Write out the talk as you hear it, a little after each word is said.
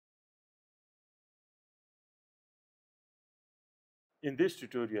In this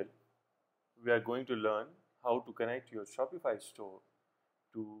tutorial, we are going to learn how to connect your Shopify store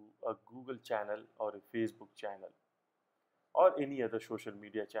to a Google channel or a Facebook channel or any other social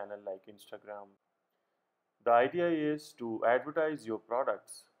media channel like Instagram. The idea is to advertise your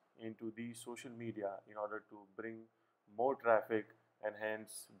products into the social media in order to bring more traffic and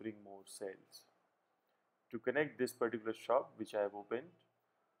hence bring more sales. To connect this particular shop which I have opened,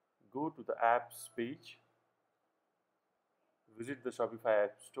 go to the apps page, visit the Shopify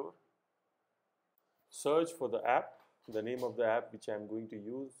app store, search for the app. The name of the app which I am going to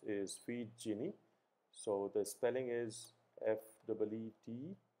use is Feed Genie. So the spelling is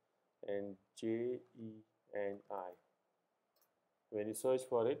F-E-E-T and J-E-N-I. When you search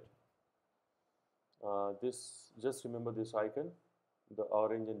for it, just remember this icon, the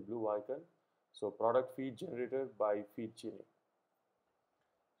orange and blue icon. So product feed generator by Feed Genie.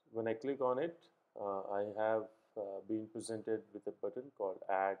 When I click on it, I have been presented with a button called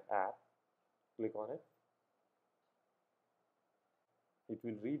Add App. Click on it. It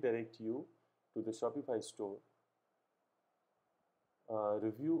will redirect you to the Shopify store.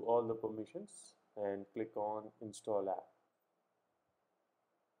 Review all the permissions and click on Install App.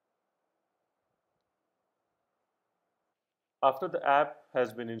 After the app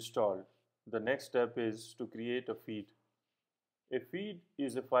has been installed, the next step is to create a feed. A feed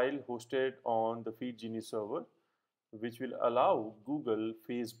is a file hosted on the Feed Genie server which will allow Google,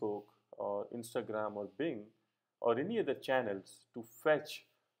 Facebook, or Instagram or Bing or any other channels to fetch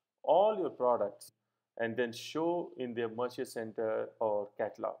all your products and then show in their merchant center or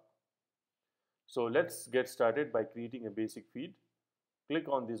catalog. So let's get started by creating a basic feed. Click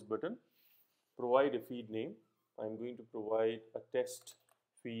on this button, provide a feed name. I'm going to provide a test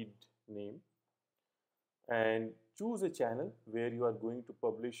feed name and choose a channel where you are going to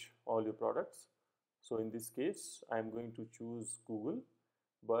publish all your products. So in this case, I'm going to choose Google,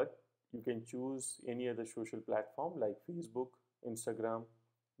 but you can choose any other social platform like Facebook, Instagram,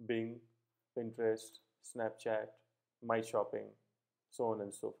 Bing, Pinterest, Snapchat, My Shopping, so on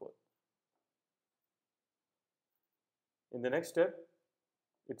and so forth. In the next step,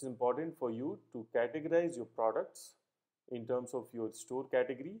 it's important for you to categorize your products in terms of your store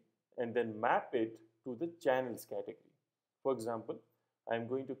category and then map it to the channels category. For example, I'm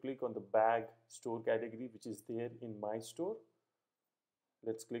going to click on the bag store category which is there in my store.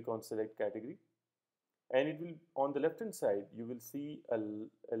 Let's click on select category, and it will, on the left hand side, you will see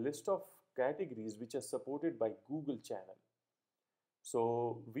a list of categories which are supported by Google channel.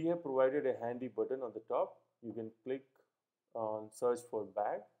 So we have provided a handy button on the top. You can click on search for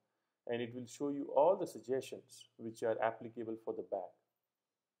bag and it will show you all the suggestions which are applicable for the bag.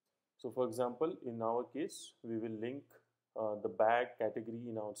 So for example, in our case, we will link the bag category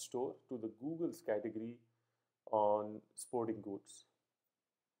in our store to the Google's category on sporting goods.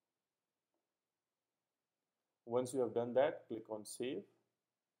 Once you have done that, click on save.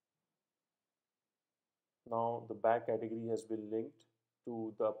 Now the bag category has been linked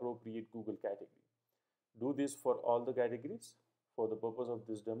to the appropriate Google category. Do this for all the categories. For the purpose of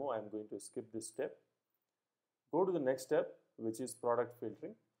this demo, I am going to skip this step. Go to the next step, which is product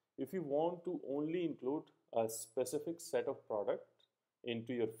filtering. If you want to only include a specific set of products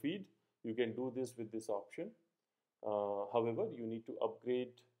into your feed, you can do this with this option. However, you need to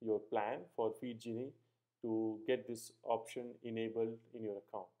upgrade your plan for Feed Genie to get this option enabled in your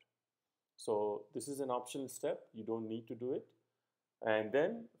account. So this is an optional step, you don't need to do it. And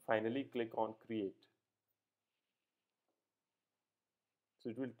then finally click on create. So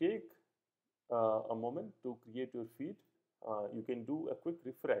it will take a moment to create your feed. You can do a quick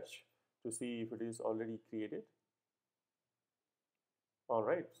refresh to see if it is already created. All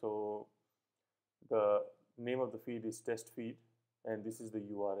right, so the name of the feed is test feed and this is the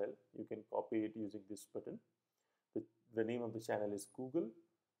URL. You can copy it using this button. The name of the channel is Google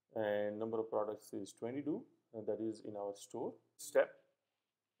and number of products is 22 and that is in our store. Step,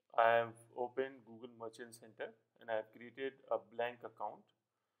 I have opened Google Merchant Center and I have created a blank account.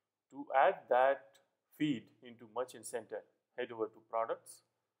 To add that feed into Merchant Center, head over to products,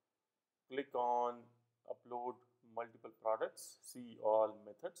 click on upload multiple products, see all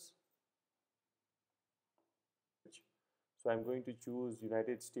methods. So I'm going to choose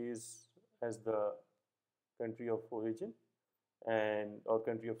United States as the country of origin and or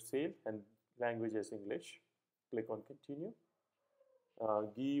country of sale and language as English. Click on continue.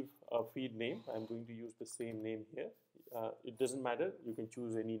 Give a feed name. I'm going to use the same name here. It doesn't matter, you can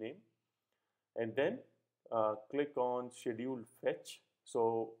choose any name. And then click on schedule fetch.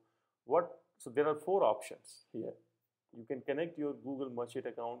 So there are 4 options here. You can connect your Google Merchant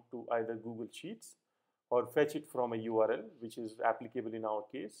account to either Google Sheets or fetch it from a URL, which is applicable in our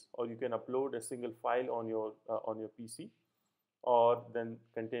case, or you can upload a single file on your PC, or then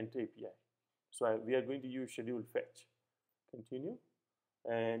content API. So we are going to use schedule fetch. Continue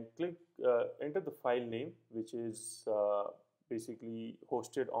and click enter the file name, which is basically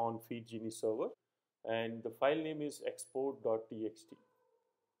hosted on Feed Genie server, and the file name is export.txt.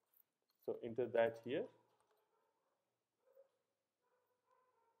 So enter that here,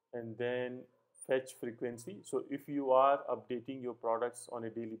 and then fetch frequency. So if you are updating your products on a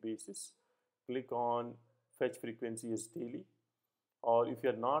daily basis, click on fetch frequency as daily. Or if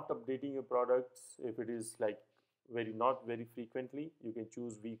you're not updating your products, if it is like not very frequently, you can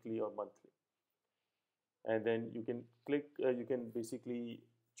choose weekly or monthly. And then you can click you can basically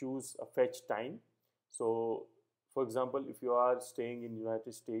choose a fetch time. So for example, if you are staying in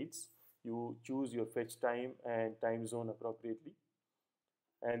United States, you choose your fetch time and time zone appropriately.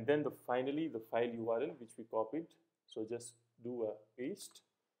 And then finally the file URL which we copied, so just do a paste.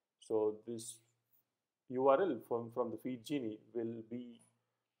 So this URL from the Feed Genie will be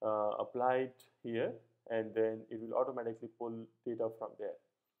applied here, and then it will automatically pull data from there.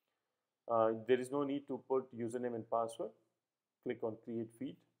 There is no need to put username and password. Click on create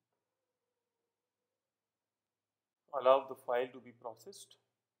feed. Allow the file to be processed.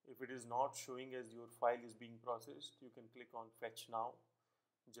 If it is not showing as your file is being processed, you can click on fetch now,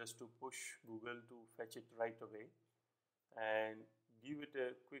 just to push Google to fetch it right away, and give it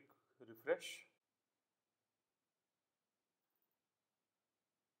a quick refresh.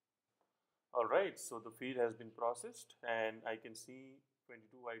 Alright, so the feed has been processed and I can see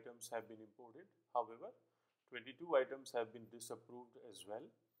 22 items have been imported. However, 22 items have been disapproved as well.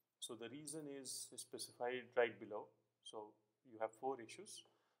 So the reason is specified right below. So you have 4 issues.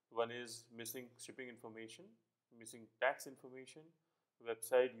 One is missing shipping information, missing tax information,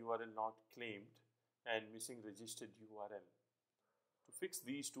 website URL not claimed, and missing registered URL. To fix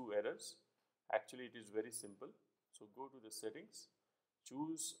these 2 errors, actually it is very simple. So go to the settings,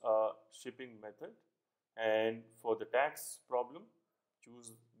 choose a shipping method, and for the tax problem,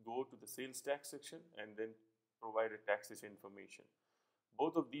 go to the sales tax section and then provide a taxation information.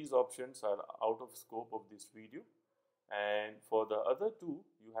 Both of these options are out of scope of this video, and for the other 2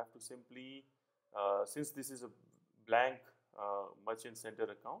 you have to simply since this is a blank merchant center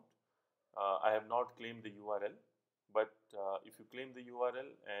account, I have not claimed the URL, but if you claim the URL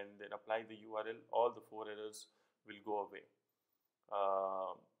and then apply the URL, all the 4 errors will go away.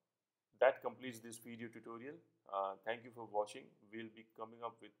 That completes this video tutorial. Thank you for watching. We'll be coming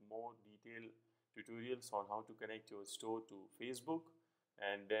up with more detailed tutorials on how to connect your store to Facebook,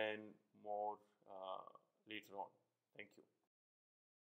 and then more later on. Thank you.